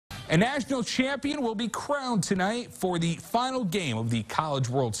A national champion will be crowned tonight for the final game of the College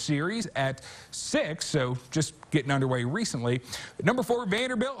World Series at 6, so just getting underway recently. Number 4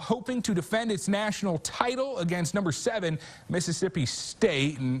 Vanderbilt hoping to defend its national title against number 7 Mississippi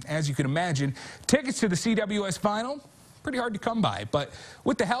State. And as you can imagine, tickets to the CWS final, pretty hard to come by. But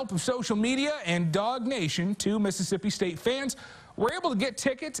with the help of social media and Dog Nation, 2 Mississippi State fans were able to get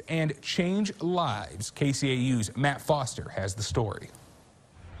tickets and change lives. KCAU's Matt Foster has the story.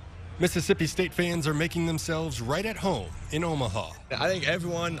 Mississippi State fans are making themselves right at home in Omaha. I think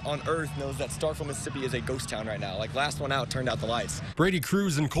everyone on earth knows that Starkville, Mississippi is a ghost town right now. Like, last one out turned out the lights. Brady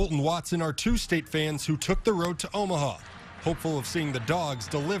Cruz and Colton Watson are 2 state fans who took the road to Omaha, hopeful of seeing the Dogs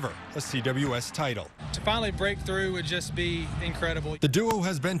deliver a CWS title. To finally break through would just be incredible. The duo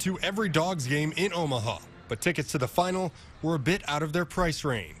has been to every Dogs game in Omaha, but tickets to the final were a bit out of their price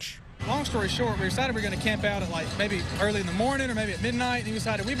range. Long story short, we decided we were going to camp out at like maybe early in the morning or maybe at midnight, and we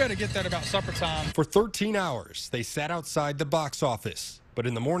decided we better get there at about supper time. For 13 hours, they sat outside the box office, but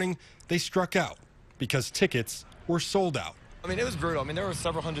in the morning, they struck out because tickets were sold out. I mean, it was brutal. I mean, there were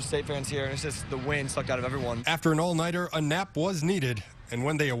several hundred state fans here, and it's just the wind sucked out of everyone. After an all-nighter, a nap was needed, and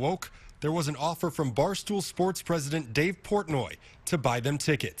when they awoke, there was an offer from Barstool Sports president Dave Portnoy to buy them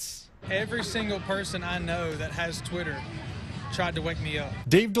tickets. Every single person I know that has Twitter tried to wake me up.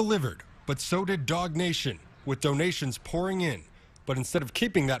 Dave delivered, but so did Dog Nation, with donations pouring in. But instead of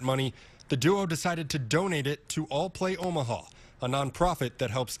keeping that money, the duo decided to donate it to All Play Omaha, a nonprofit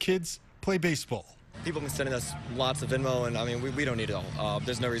that helps kids play baseball. People have been sending us lots of Venmo, and I mean, we don't need it all.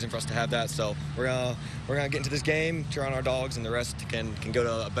 There's no reason for us to have that, so we're gonna get into this game, cheer on our Dogs, and the rest can go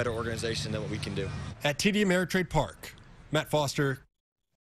to a better organization than what we can do. At TD Ameritrade Park, Matt Foster,